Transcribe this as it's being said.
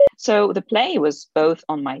So the play was both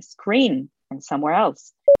on my screen and somewhere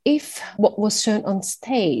else. If what was shown on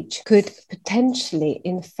stage could potentially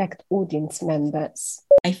infect audience members,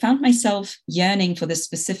 I found myself yearning for this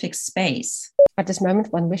specific space. At this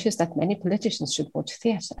moment, one wishes that many politicians should watch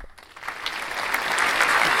theatre.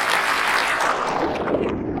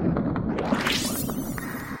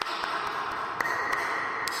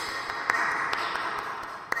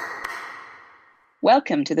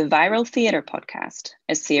 Welcome to the Viral Theatre Podcast,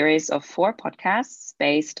 a series of 4 podcasts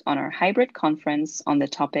based on our hybrid conference on the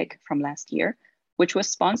topic from last year, which was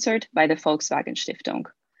sponsored by the Volkswagen Stiftung.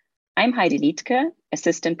 I'm Heidi Liedtke,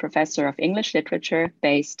 Assistant Professor of English Literature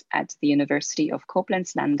based at the University of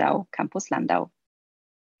Koblenz-Landau, Campus Landau.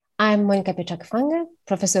 I'm Monika Pieczak-Fange,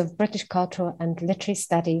 Professor of British Cultural and Literary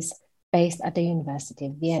Studies based at the University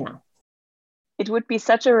of Vienna. It would be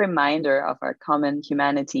such a reminder of our common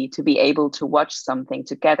humanity to be able to watch something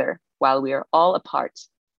together while we are all apart.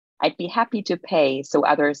 I'd be happy to pay so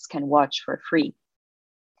others can watch for free.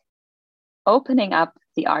 Opening up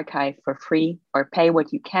the archive for free or pay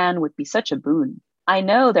what you can would be such a boon. I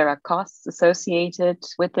know there are costs associated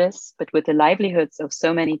with this, but with the livelihoods of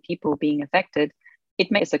so many people being affected, it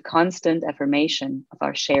makes a constant affirmation of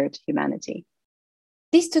our shared humanity.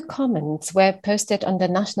 These 2 comments were posted on the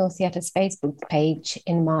National Theatre's Facebook page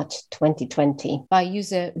in March 2020 by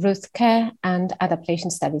user Ruth Kerr and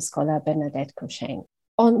adaptation studies scholar Bernadette Cochet.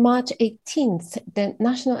 On March 18th, the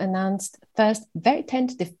National announced first very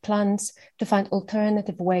tentative plans to find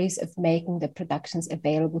alternative ways of making the productions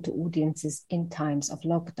available to audiences in times of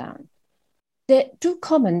lockdown. The 2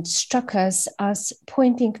 comments struck us as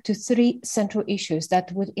pointing to 3 central issues that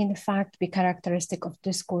would in fact be characteristic of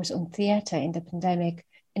discourse on theatre in the pandemic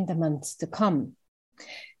in the months to come.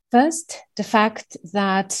 First, the fact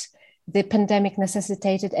that the pandemic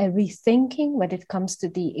necessitated a rethinking when it comes to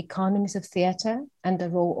the economies of theatre and the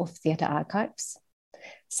role of theatre archives.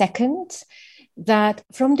 Second, that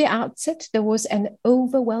from the outset, there was an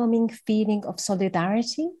overwhelming feeling of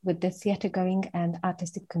solidarity with the theatre-going and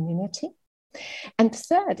artistic community. And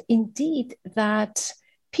third, indeed, that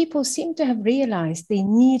people seem to have realized they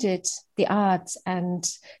needed the arts and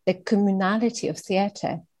the communality of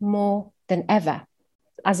theatre more than ever,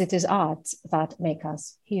 as it is arts that make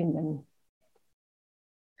us human.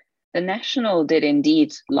 The National did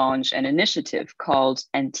indeed launch an initiative called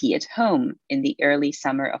NT at Home in the early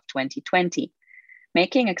summer of 2020,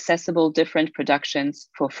 making accessible different productions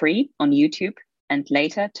for free on YouTube, and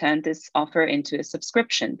later turned this offer into a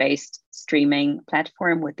subscription-based streaming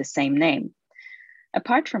platform with the same name.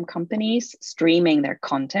 Apart from companies streaming their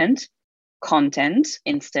content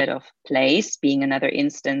instead of plays being another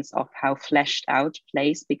instance of how fleshed out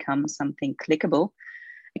plays become something clickable,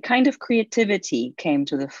 a kind of creativity came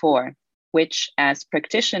to the fore, which, as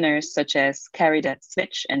practitioners such as Caridad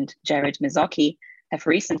Switch and Jared Mizocki have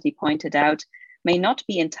recently pointed out, may not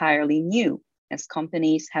be entirely new, as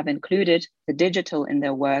companies have included the digital in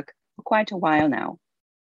their work for quite a while now.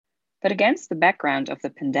 But against the background of the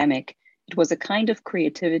pandemic, it was a kind of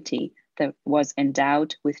creativity that was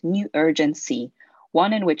endowed with new urgency,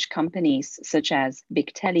 one in which companies such as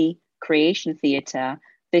Big Telly, Creation Theatre,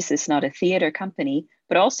 This Is Not a Theatre Company,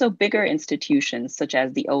 but also bigger institutions such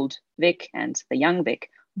as the Old Vic and the Young Vic,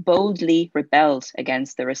 boldly rebelled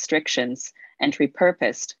against the restrictions and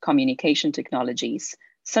repurposed communication technologies,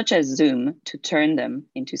 such as Zoom, to turn them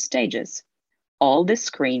into stages. All this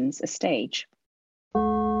screens a stage.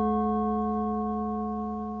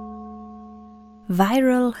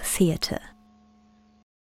 Viral Theatre.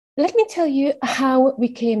 Let me tell you how we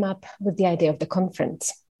came up with the idea of the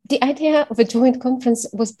conference. The idea of a joint conference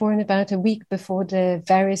was born about a week before the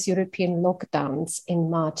various European lockdowns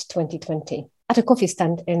in March 2020 at a coffee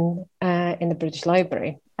stand in the British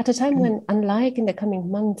Library, at a time when, unlike in the coming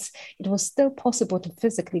months, it was still possible to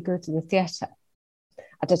physically go to the theatre.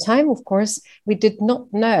 At the time, of course, we did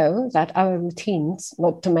not know that our routines,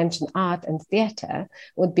 not to mention art and theatre,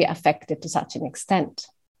 would be affected to such an extent.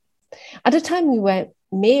 At the time, we were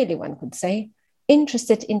merely, one could say,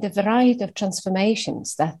 interested in the variety of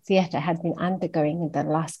transformations that theatre had been undergoing in the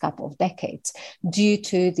last couple of decades due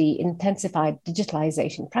to the intensified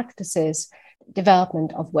digitalization practices,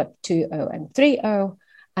 development of Web 2.0 and 3.0,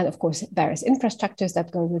 and of course, various infrastructures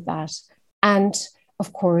that go with that, and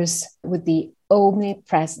of course, with the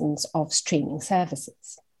omnipresence of streaming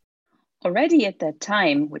services. Already at that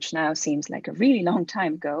time, which now seems like a really long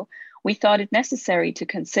time ago, we thought it necessary to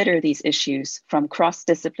consider these issues from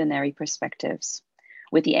cross-disciplinary perspectives,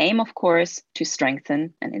 with the aim, of course, to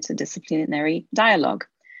strengthen an interdisciplinary dialogue.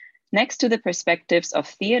 Next to the perspectives of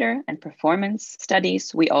theater and performance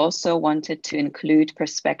studies, we also wanted to include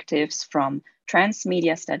perspectives from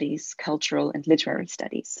transmedia studies, cultural and literary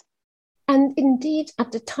studies. And indeed,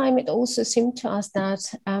 at the time, it also seemed to us that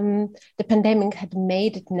the pandemic had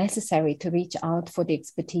made it necessary to reach out for the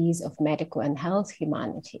expertise of medical and health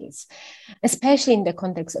humanities, especially in the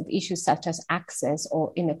context of issues such as access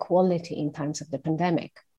or inequality in times of the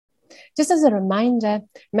pandemic. Just as a reminder,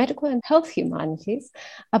 medical and health humanities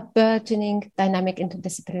are burgeoning, dynamic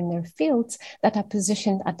interdisciplinary fields that are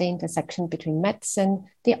positioned at the intersection between medicine,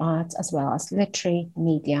 the arts, as well as literary,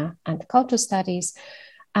 media, and cultural studies.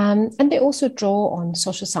 And they also draw on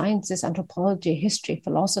social sciences, anthropology, history,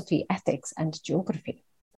 philosophy, ethics, and geography.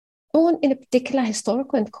 Born in a particular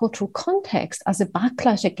historical and cultural context as a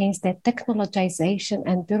backlash against the technologization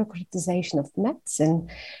and bureaucratization of medicine,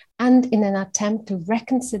 and in an attempt to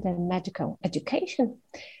reconsider medical education,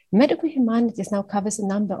 medical humanities now covers a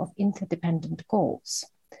number of interdependent goals.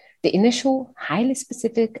 The initial, highly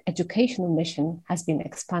specific educational mission has been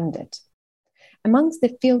expanded. Amongst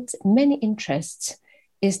the field's many interests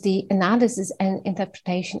is the analysis and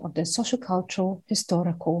interpretation of the sociocultural,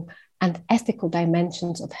 historical, and ethical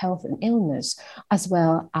dimensions of health and illness, as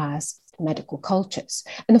well as medical cultures.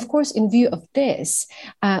 And of course, in view of this,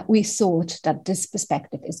 we thought that this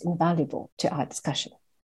perspective is invaluable to our discussion.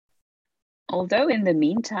 Although in the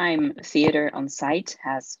meantime, theater on site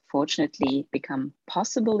has fortunately become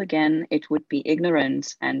possible again, it would be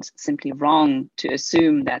ignorant and simply wrong to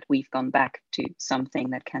assume that we've gone back to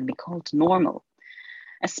something that can be called normal.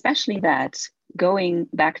 Especially that going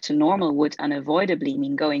back to normal would unavoidably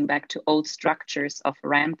mean going back to old structures of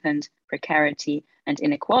rampant precarity and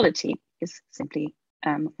inequality is simply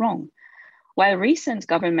wrong. While recent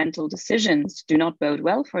governmental decisions do not bode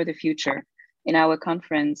well for the future, in our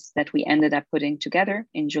conference that we ended up putting together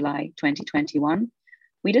in July 2021,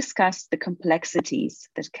 we discussed the complexities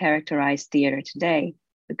that characterize theater today,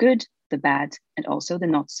 the good, the bad, and also the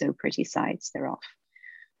not so pretty sides thereof.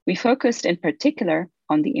 We focused in particular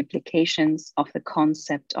on the implications of the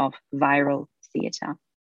concept of viral theater.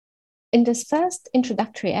 In this first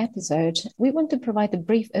introductory episode, we want to provide a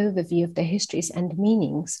brief overview of the histories and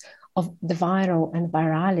meanings of the viral and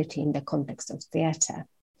virality in the context of theatre.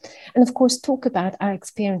 And of course, talk about our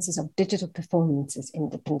experiences of digital performances in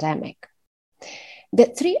the pandemic. The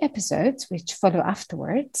 3 episodes, which follow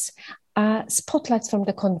afterwards, are spotlights from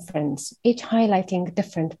the conference, each highlighting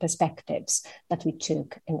different perspectives that we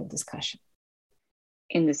took in the discussion.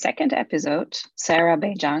 In the second episode, Sarah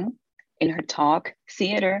Beijang, in her talk,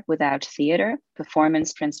 Theater Without Theater,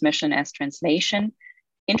 Performance Transmission as Translation,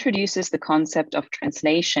 introduces the concept of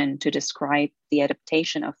translation to describe the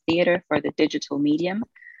adaptation of theater for the digital medium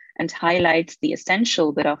and highlights the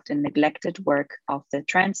essential but often neglected work of the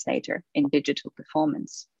translator in digital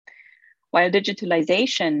performance. While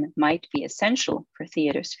digitalization might be essential for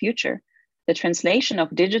theater's future, the translation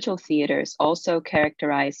of digital theater is also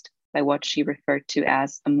characterized by what she referred to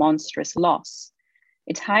as a monstrous loss.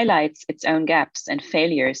 It highlights its own gaps and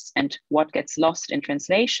failures and what gets lost in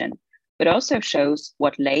translation, but also shows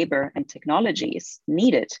what labor and technology is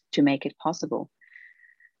needed to make it possible.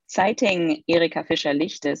 Citing Erika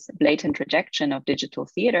Fischer-Lichtes' blatant rejection of digital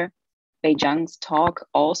theater, Beijang's talk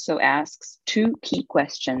also asks 2 key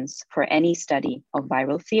questions for any study of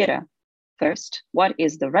viral theater. First, what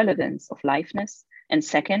is the relevance of liveness? And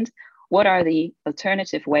second, what are the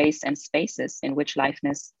alternative ways and spaces in which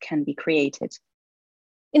liveness can be created?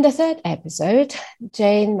 In the third episode,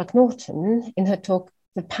 Jane McNaughton, in her talk,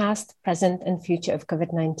 The Past, Present and Future of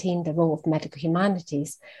COVID-19, the Role of Medical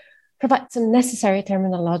Humanities, provides some necessary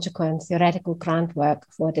terminological and theoretical groundwork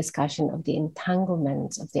for a discussion of the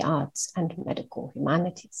entanglements of the arts and medical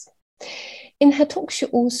humanities. In her talk, she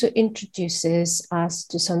also introduces us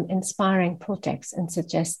to some inspiring projects and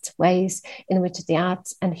suggests ways in which the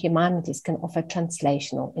arts and humanities can offer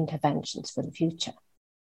translational interventions for the future.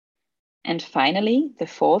 And finally, the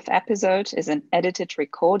 4th episode is an edited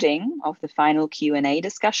recording of the final Q&A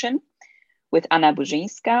discussion with Anna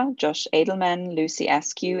Buzinska, Josh Edelman, Lucy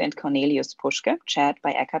Askew, and Cornelius Puschke, chaired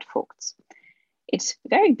by Eckhard Vogts. It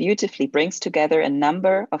very beautifully brings together a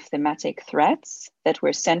number of thematic threads that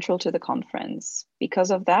were central to the conference.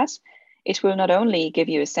 Because of that, it will not only give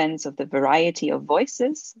you a sense of the variety of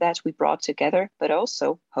voices that we brought together, but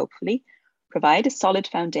also, hopefully, provide a solid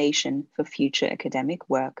foundation for future academic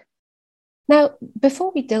work. Now,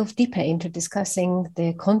 before we delve deeper into discussing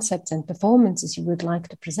the concepts and performances you would like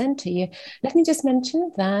to present to you, let me just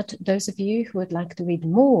mention that those of you who would like to read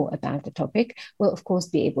more about the topic will, of course,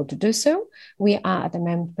 be able to do so. We are at the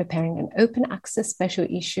moment preparing an open access special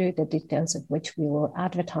issue, the details of which we will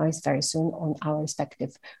advertise very soon on our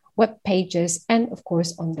respective web pages, and of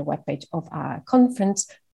course on the webpage of our conference,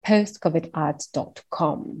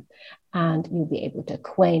 postcovidarts.com. And you'll be able to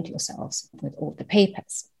acquaint yourselves with all the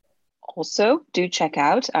papers. Also, do check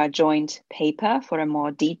out our joint paper for a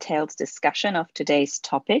more detailed discussion of today's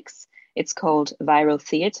topics. It's called Viral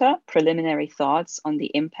Theatre, Preliminary Thoughts on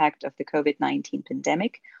the Impact of the COVID-19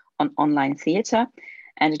 Pandemic on Online Theatre.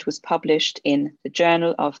 And it was published in the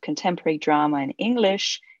Journal of Contemporary Drama in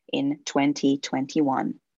English in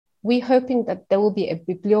 2021. We're hoping that there will be a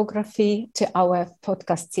bibliography to our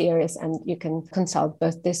podcast series, and you can consult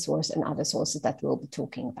both this source and other sources that we'll be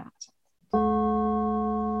talking about.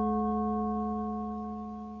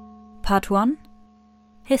 Part 1.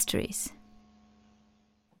 Histories.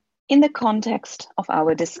 In the context of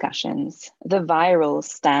our discussions, the viral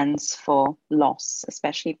stands for loss,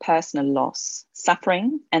 especially personal loss,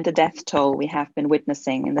 suffering, and the death toll we have been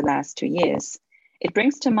witnessing in the last 2 years. It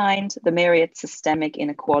brings to mind the myriad systemic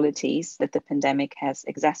inequalities that the pandemic has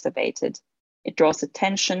exacerbated. It draws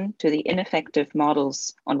attention to the ineffective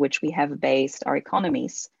models on which we have based our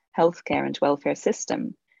economies, healthcare, and welfare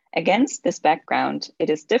system. Against this background, it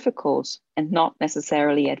is difficult and not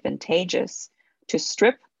necessarily advantageous to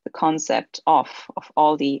strip the concept off of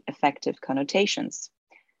all the effective connotations.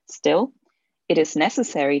 Still, it is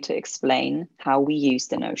necessary to explain how we use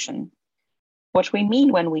the notion. What we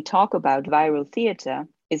mean when we talk about viral theatre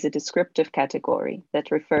is a descriptive category that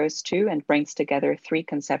refers to and brings together 3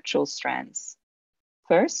 conceptual strands.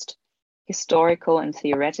 First, historical and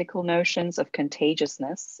theoretical notions of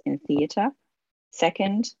contagiousness in theatre.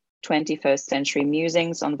 Second, 21st century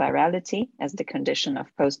musings on virality as the condition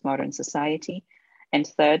of postmodern society. And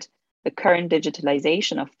third, the current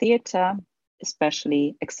digitalization of theatre,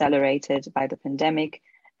 especially accelerated by the pandemic,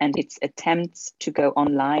 and its attempts to go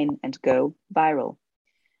online and go viral.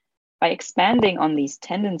 By expanding on these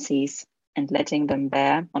tendencies and letting them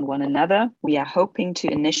bear on one another, we are hoping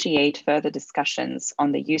to initiate further discussions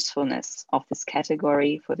on the usefulness of this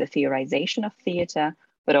category for the theorization of theatre,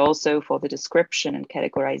 but also for the description and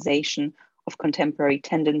categorization of contemporary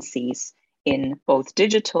tendencies in both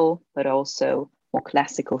digital, but also more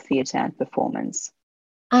classical theatre and performance.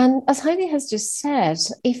 And as Heidi has just said,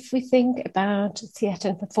 if we think about theatre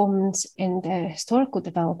and performance in their historical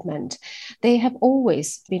development, they have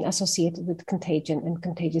always been associated with contagion and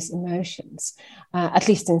contagious emotions, at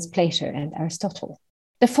least since Plato and Aristotle.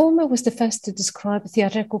 The former was the first to describe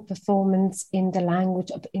theatrical performance in the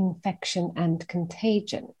language of infection and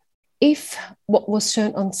contagion. If what was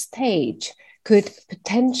shown on stage could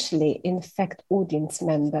potentially infect audience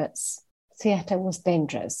members, theatre was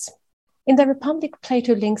dangerous. In the Republic,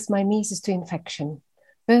 Plato links mimesis to infection.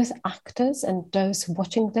 Both actors and those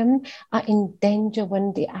watching them are in danger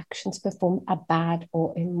when the actions performed are bad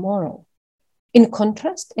or immoral. In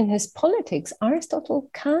contrast, in his Politics,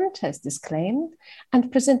 Aristotle counters this claim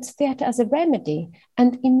and presents theatre as a remedy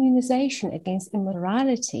and immunization against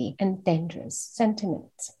immorality and dangerous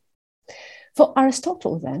sentiments. For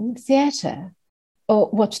Aristotle, then, theatre,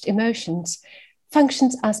 or watched emotions,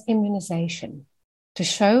 functions as immunization to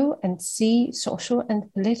show and see social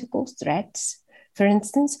and political threats, for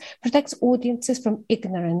instance, protects audiences from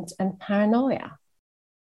ignorance and paranoia.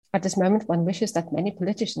 At this moment, one wishes that many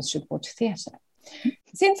politicians should watch theatre.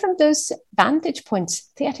 Seen from those vantage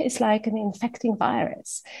points, theatre is like an infecting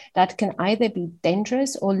virus that can either be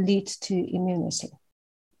dangerous or lead to immunity.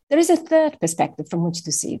 There is a third perspective from which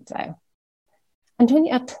to see it, though. Antoni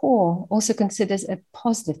Artaud also considers a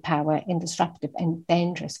positive power in disruptive and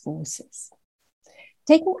dangerous forces.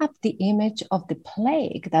 Taking up the image of the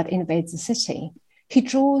plague that invades the city, he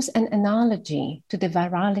draws an analogy to the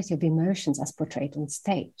virality of emotions as portrayed on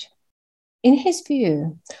stage. In his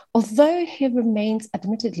view, although he remains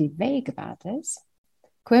admittedly vague about this,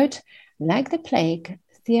 quote, like the plague,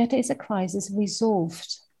 theatre is a crisis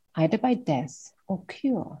resolved either by death or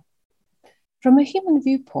cure. From a human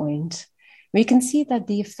viewpoint, we can see that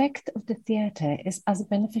the effect of the theatre is as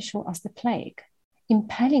beneficial as the plague,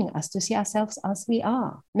 impelling us to see ourselves as we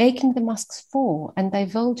are, making the masks fall and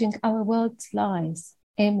divulging our world's lies,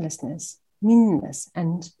 aimlessness, meanness,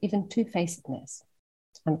 and even two-facedness,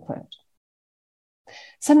 unquote.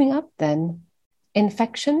 Summing up then,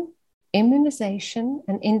 infection, immunization,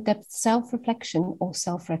 and in-depth self-reflection or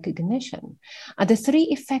self-recognition are the 3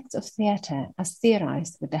 effects of theatre as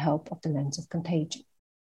theorized with the help of the lens of contagion.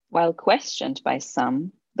 While questioned by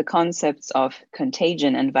some, the concepts of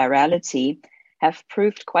contagion and virality have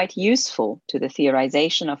proved quite useful to the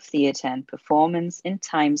theorization of theatre and performance in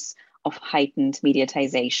times of heightened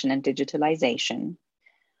mediatization and digitalization.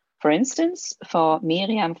 For instance, for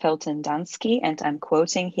Miriam Felton-Dansky, and I'm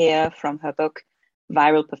quoting here from her book,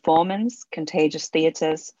 Viral Performance, Contagious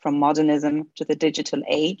Theatres from Modernism to the Digital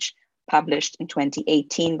Age, published in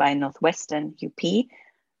 2018 by Northwestern UP,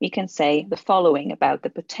 we can say the following about the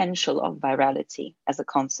potential of virality as a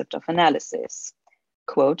concept of analysis.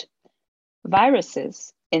 Quote,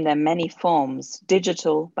 viruses in their many forms,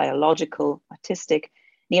 digital, biological, artistic,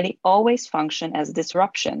 nearly always function as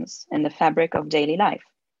disruptions in the fabric of daily life,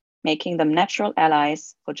 making them natural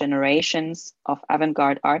allies for generations of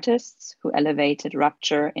avant-garde artists who elevated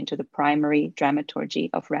rupture into the primary dramaturgy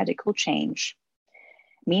of radical change.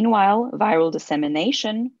 Meanwhile, viral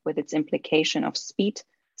dissemination, with its implication of speed,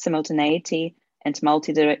 simultaneity, and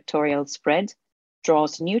multidirectorial spread,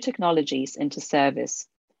 draws new technologies into service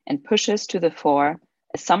and pushes to the fore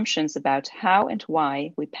assumptions about how and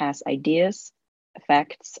why we pass ideas,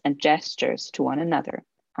 effects, and gestures to one another,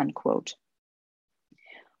 unquote.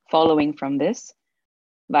 Following from this,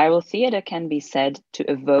 viral theater can be said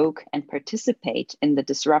to evoke and participate in the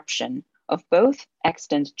disruption of both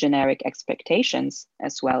extant generic expectations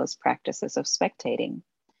as well as practices of spectating.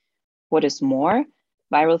 What is more,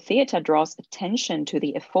 viral theater draws attention to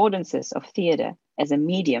the affordances of theater as a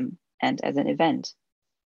medium and as an event.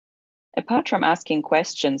 Apart from asking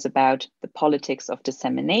questions about the politics of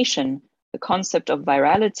dissemination, the concept of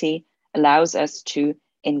virality allows us to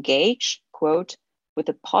engage, quote, with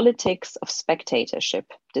the politics of spectatorship,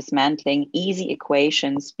 dismantling easy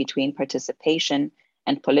equations between participation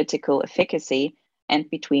and political efficacy, and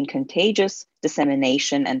between contagious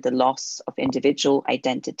dissemination and the loss of individual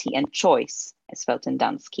identity and choice, as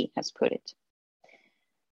Felton-Dunsky has put it.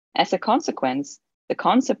 As a consequence, the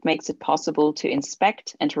concept makes it possible to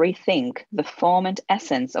inspect and rethink the form and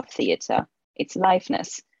essence of theatre, its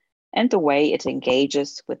liveness, and the way it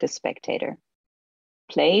engages with the spectator.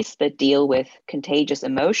 Plays that deal with contagious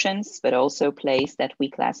emotions, but also plays that we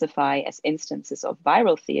classify as instances of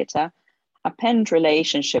viral theatre, append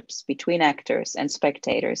relationships between actors and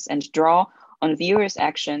spectators and draw on viewers'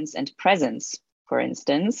 actions and presence. For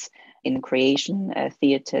instance, in creation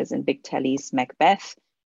theatres in Big Telly's Macbeth,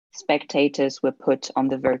 spectators were put on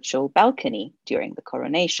the virtual balcony during the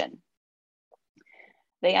coronation.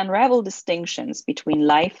 They unravel distinctions between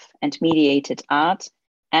life and mediated art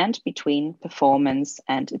and between performance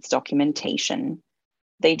and its documentation.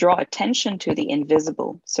 They draw attention to the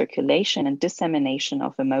invisible circulation and dissemination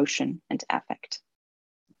of emotion and affect.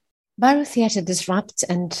 Viral theatre disrupts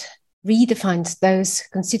and redefines those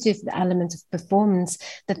constitutive elements of performance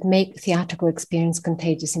that make theatrical experience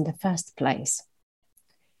contagious in the first place.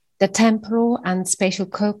 The temporal and spatial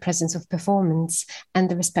co-presence of performance and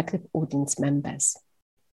the respective audience members.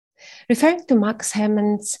 Referring to Max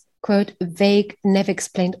Herrmann's, quote, vague, never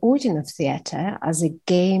explained origin of theatre as a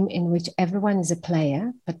game in which everyone is a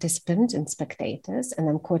player, participant, and spectators, and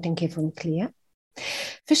I'm quoting here from Clear,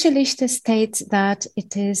 Fischer-Lichter states that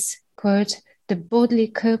it is, quote, the bodily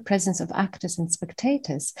co-presence of actors and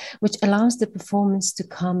spectators which allows the performance to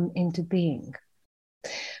come into being.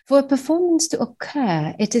 For a performance to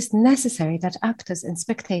occur, it is necessary that actors and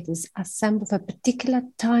spectators assemble for a particular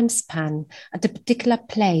time span at a particular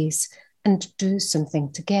place and do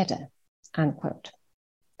something together, unquote.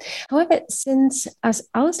 However, since, as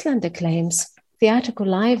Auslander claims, theatrical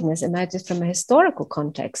liveness emerges from a historical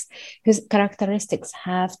context whose characteristics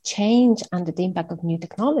have changed under the impact of new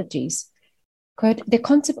technologies, quote, the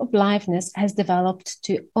concept of liveness has developed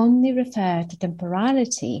to only refer to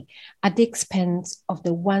temporality at the expense of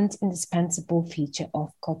the once indispensable feature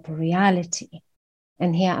of corporeality.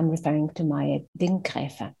 And here I'm referring to Maya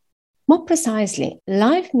Dinkgräfer. More precisely,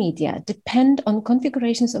 live media depend on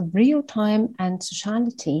configurations of real-time and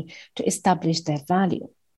sociality to establish their value.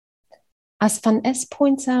 As Van Es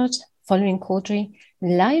points out, following Caudry,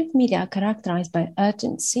 live media are characterized by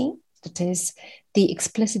urgency, that is, the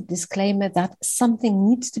explicit disclaimer that something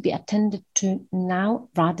needs to be attended to now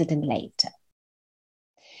rather than later.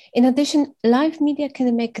 In addition, live media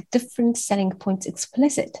can make different selling points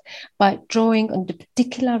explicit by drawing on the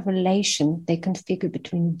particular relation they configure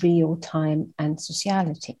between real time and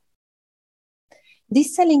sociality.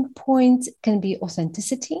 These selling points can be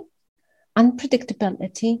authenticity,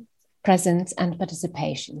 unpredictability, presence, and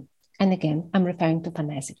participation. And again, I'm referring to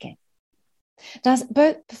Van Es again. Thus,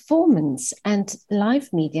 both performance and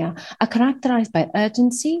live media are characterized by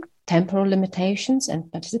urgency, temporal limitations,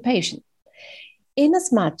 and participation.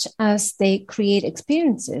 Inasmuch as they create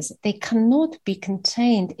experiences, they cannot be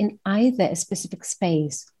contained in either a specific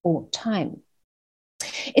space or time.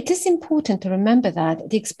 It is important to remember that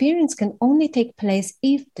the experience can only take place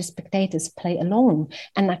if the spectators play along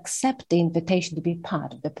and accept the invitation to be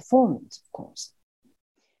part of the performance, of course.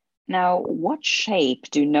 Now, what shape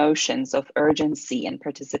do notions of urgency and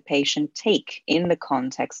participation take in the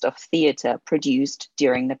context of theatre produced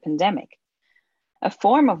during the pandemic? A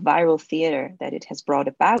form of viral theatre that it has brought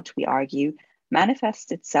about, we argue,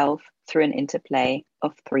 manifests itself through an interplay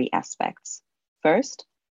of three aspects. First,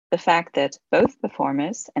 the fact that both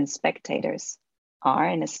performers and spectators are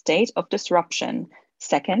in a state of disruption.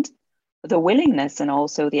 Second, the willingness and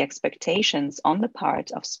also the expectations on the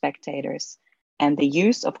part of spectators and the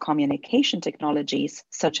use of communication technologies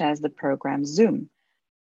such as the program Zoom.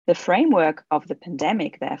 The framework of the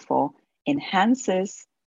pandemic, therefore, enhances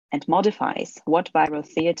and modifies what viral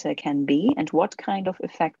theatre can be and what kind of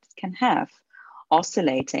effect it can have,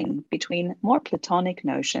 oscillating between more platonic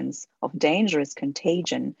notions of dangerous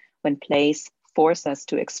contagion when plays force us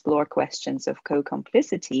to explore questions of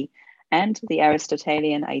co-complicity and the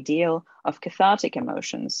Aristotelian ideal of cathartic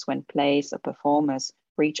emotions when plays or performers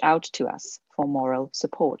reach out to us for moral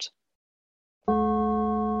support.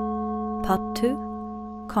 Part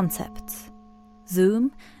 2. Concepts.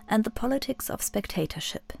 Zoom and the politics of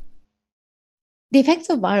spectatorship. The effects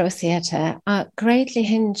of viral theatre are greatly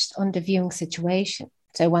hinged on the viewing situation,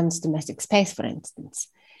 so one's domestic space, for instance,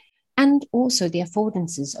 and also the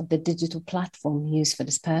affordances of the digital platform used for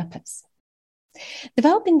this purpose.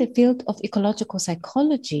 Developing the field of ecological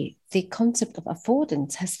psychology, the concept of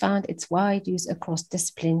affordance has found its wide use across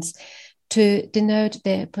disciplines to denote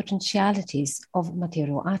the potentialities of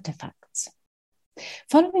material artifacts.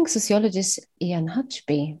 Following sociologist Ian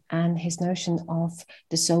Hutchby and his notion of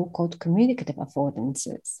the so-called communicative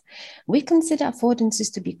affordances, we consider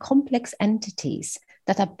affordances to be complex entities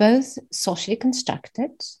that are both socially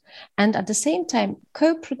constructed and at the same time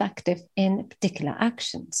co-productive in particular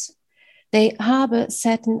actions. They harbor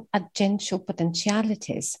certain agential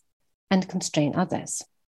potentialities and constrain others.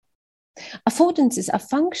 Affordances are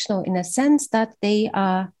functional in a sense that they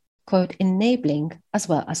are, quote, enabling as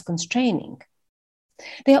well as constraining.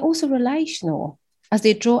 They are also relational, as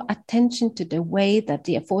they draw attention to the way that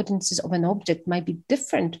the affordances of an object might be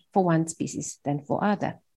different for one species than for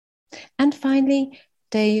other. And finally,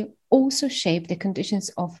 they also shape the conditions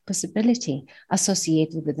of possibility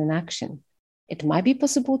associated with an action. It might be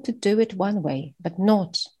possible to do it one way, but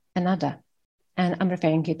not another. And I'm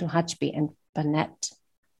referring here to Hutchby and Burnett.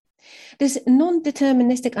 This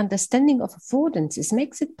non-deterministic understanding of affordances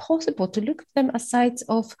makes it possible to look at them as sides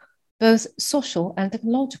of both social and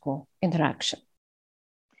technological interaction.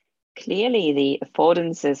 Clearly, the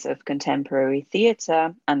affordances of contemporary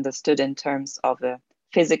theatre, understood in terms of a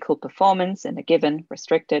physical performance in a given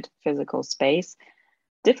restricted physical space,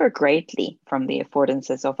 differ greatly from the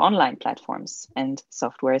affordances of online platforms and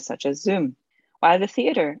software such as Zoom. While the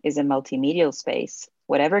theatre is a multimedial space,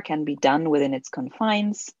 whatever can be done within its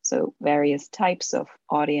confines, so various types of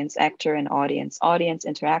audience actor and audience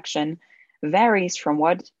interaction, varies from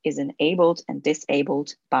what is enabled and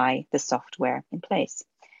disabled by the software in place.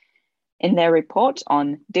 In their report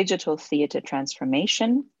on digital theatre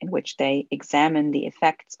transformation, in which they examine the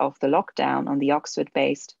effects of the lockdown on the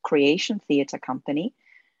Oxford-based Creation Theatre Company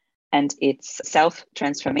and its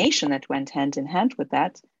self-transformation that went hand in hand with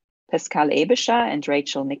that, Pascal Ebescher and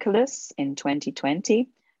Rachel Nicholas in 2020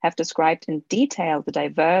 have described in detail the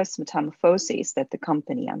diverse metamorphoses that the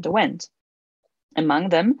company underwent. Among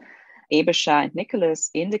them, Ebescher and Nicholas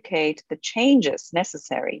indicate the changes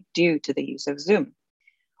necessary due to the use of Zoom.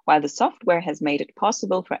 While the software has made it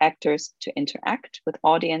possible for actors to interact with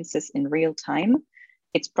audiences in real time,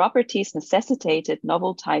 its properties necessitated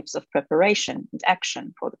novel types of preparation and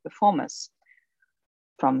action for the performers.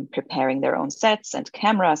 From preparing their own sets and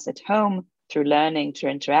cameras at home, through learning to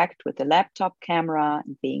interact with the laptop camera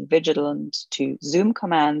and being vigilant to Zoom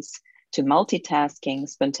commands, to multitasking,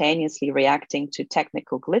 spontaneously reacting to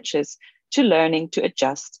technical glitches, to learning to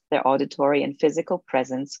adjust their auditory and physical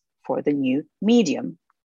presence for the new medium.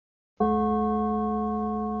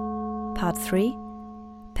 Part 3.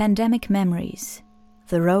 Pandemic Memories.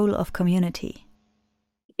 The Role of Community.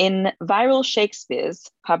 In Viral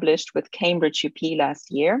Shakespeares, published with Cambridge UP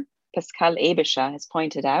last year, Pascal Ebescher has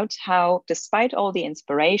pointed out how, despite all the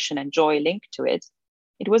inspiration and joy linked to it,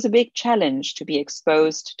 it was a big challenge to be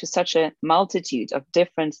exposed to such a multitude of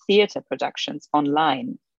different theatre productions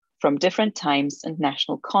online from different times and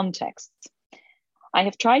national contexts. I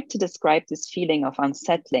have tried to describe this feeling of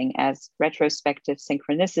unsettling as retrospective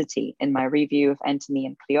synchronicity in my review of Antony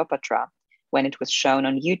and Cleopatra, when it was shown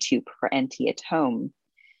on YouTube for NT at Home.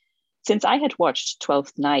 Since I had watched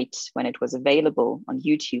Twelfth Night when it was available on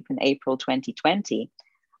YouTube in April 2020,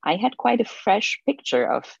 I had quite a fresh picture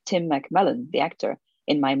of Tim McMullen, the actor,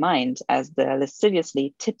 in my mind as the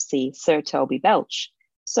lasciviously tipsy Sir Toby Belch,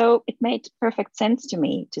 So it made perfect sense to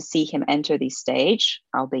me to see him enter the stage,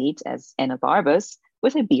 albeit as Enobarbus,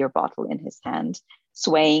 with a beer bottle in his hand,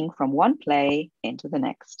 swaying from one play into the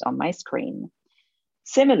next on my screen.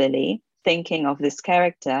 Similarly, thinking of this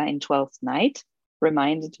character in Twelfth Night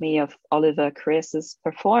reminded me of Oliver Chrysa's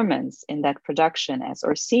performance in that production as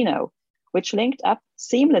Orsino, which linked up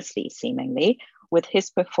seamlessly, seemingly, with his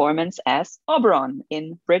performance as Oberon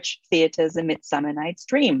in Bridge Theatre's A Midsummer Night's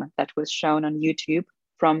Dream that was shown on YouTube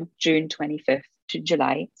from June 25th to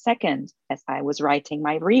July 2nd, as I was writing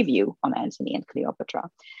my review on Antony and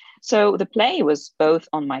Cleopatra. So the play was both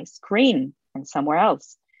on my screen and somewhere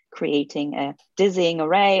else, creating a dizzying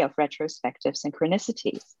array of retrospective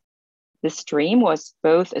synchronicities. The stream was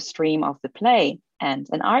both a stream of the play and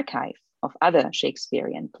an archive of other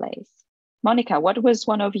Shakespearean plays. Monica, what was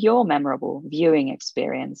one of your memorable viewing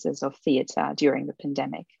experiences of theatre during the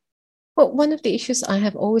pandemic? Well, one of the issues I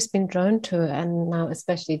have always been drawn to, and now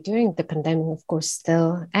especially during the pandemic, of course,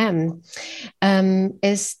 still am,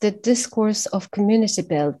 is the discourse of community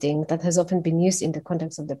building that has often been used in the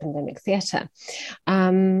context of the pandemic theatre.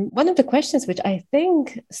 One of the questions which I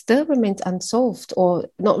think still remains unsolved or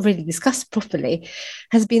not really discussed properly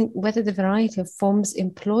has been whether the variety of forms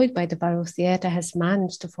employed by the Barrow Theatre has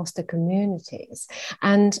managed to foster communities.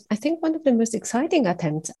 And I think one of the most exciting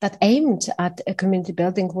attempts that aimed at a community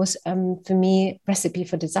building was for me, Recipe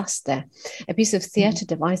for Disaster, a piece of theatre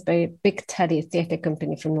devised by a big telly theatre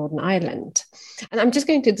company from Northern Ireland. And I'm just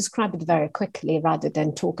going to describe it very quickly rather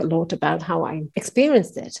than talk a lot about how I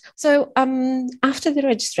experienced it. So after the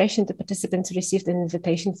registration, the participants received an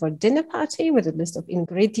invitation for a dinner party with a list of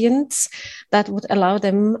ingredients that would allow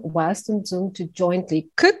them, whilst on Zoom, to jointly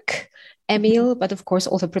cook a meal, but of course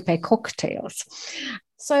also prepare cocktails.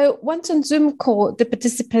 So once on Zoom call, the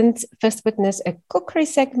participants first witnessed a cookery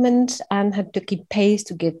segment and had to keep pace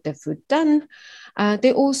to get the food done.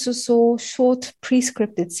 They also saw short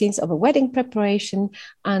pre-scripted scenes of a wedding preparation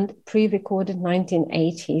and pre-recorded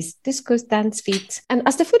 1980s disco dance feats. And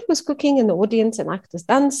as the food was cooking and the audience and actors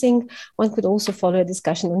dancing, one could also follow a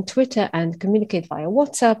discussion on Twitter and communicate via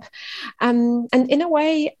WhatsApp. And in a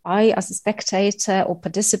way, I, as a spectator or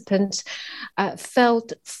participant,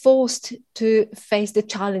 felt forced to face the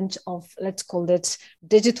challenge of, let's call it,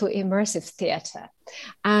 digital immersive theatre.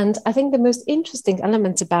 And I think the most interesting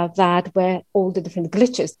elements about that were all the different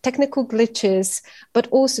glitches, technical glitches, but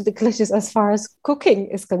also the glitches as far as cooking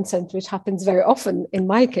is concerned, which happens very often in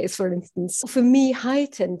my case, for instance. For me,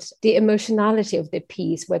 heightened the emotionality of the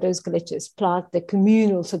piece, where those glitches plus the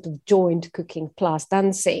communal sort of joint cooking plus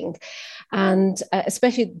dancing. And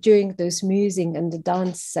especially during those musing and the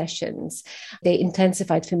dance sessions, they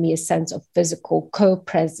intensified for me a sense of physical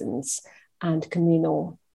co-presence and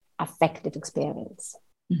communal affective experience.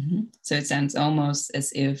 Mm-hmm. So it sounds almost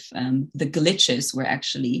as if the glitches were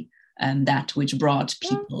actually that which brought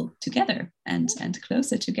people together and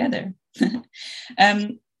closer together.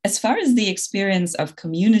 As far as the experience of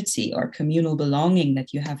community or communal belonging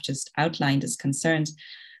that you have just outlined is concerned,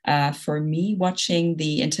 for me, watching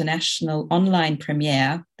the international online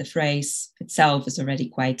premiere, the phrase itself is already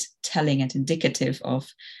quite telling and indicative of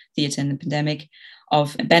theatre in the pandemic,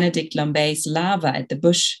 of Benedict Lombey's Lava at the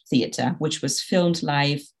Bush Theatre, which was filmed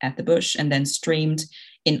live at the Bush and then streamed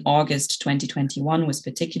in August 2021, was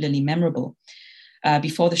particularly memorable.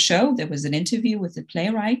 Before the show, there was an interview with the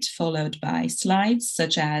playwright, followed by slides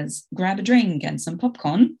such as grab a drink and some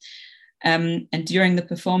popcorn. And during the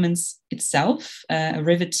performance itself, a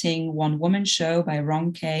riveting one-woman show by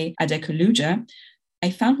Ronke Adekoluja, I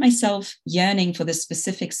found myself yearning for the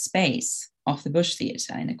specific space of the Bush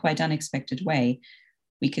Theatre in a quite unexpected way.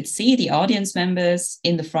 We could see the audience members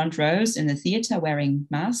in the front rows in the theatre wearing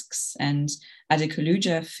masks, and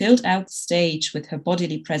Adekoluja filled out the stage with her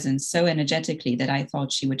bodily presence so energetically that I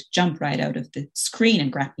thought she would jump right out of the screen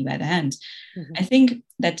and grab me by the hand. Mm-hmm. I think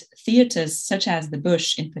that theatres such as the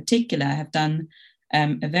Bush in particular have done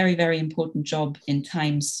a very, very important job in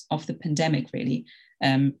times of the pandemic, really,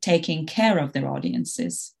 taking care of their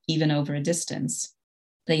audiences, even over a distance.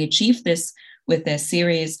 They achieved this with their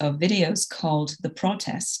series of videos called The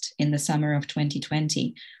Protest in the summer of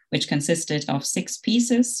 2020, which consisted of 6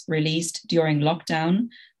 pieces released during lockdown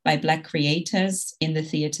by Black creators in the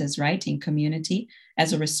theatre's writing community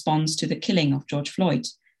as a response to the killing of George Floyd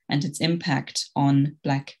and its impact on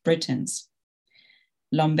Black Britons.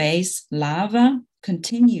 Lombey's Lava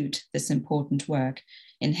continued this important work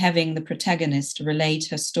in having the protagonist relate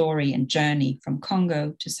her story and journey from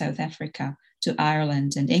Congo to South Africa to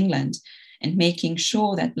Ireland and England, and making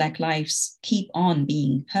sure that Black lives keep on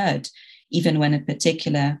being heard, even when a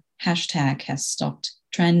particular hashtag has stopped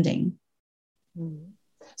trending.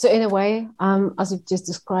 So in a way, as you've just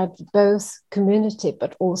described, both community,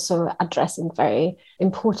 but also addressing very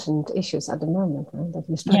important issues at the moment, right, that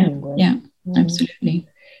we're struggling with. Yeah, absolutely.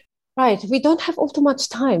 Right, we don't have all too much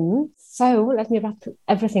time, so let me wrap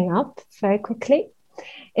everything up very quickly.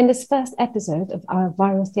 In this first episode of our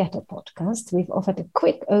Viral Theatre podcast, we've offered a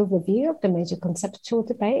quick overview of the major conceptual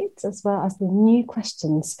debates, as well as the new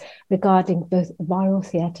questions regarding both viral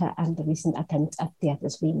theatre and the recent attempts at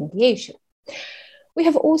theatre's remediation. We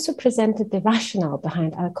have also presented the rationale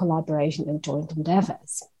behind our collaboration and joint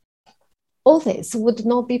endeavours. All this would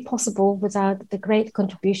not be possible without the great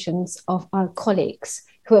contributions of our colleagues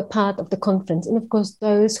who are part of the conference, and of course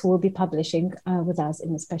those who will be publishing with us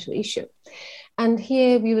in a special issue. And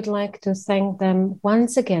here we would like to thank them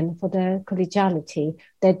once again for their collegiality,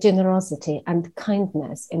 their generosity and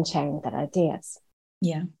kindness in sharing their ideas.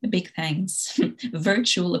 Yeah, a big thanks.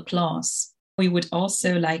 Virtual applause. We would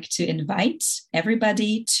also like to invite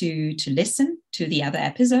everybody to listen to the other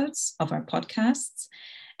episodes of our podcasts.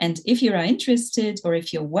 And if you are interested or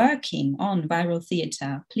if you're working on viral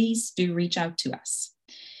theatre, please do reach out to us.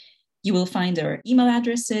 You will find our email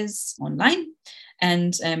addresses online,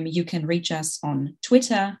 and you can reach us on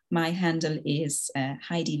Twitter. My handle is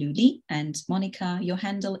Heidi Luli, and Monica, your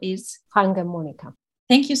handle is? Hanga Monica.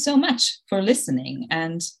 Thank you so much for listening,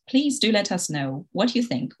 and please do let us know what you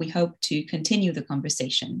think. We hope to continue the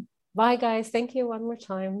conversation. Bye, guys. Thank you one more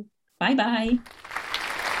time. Bye-bye.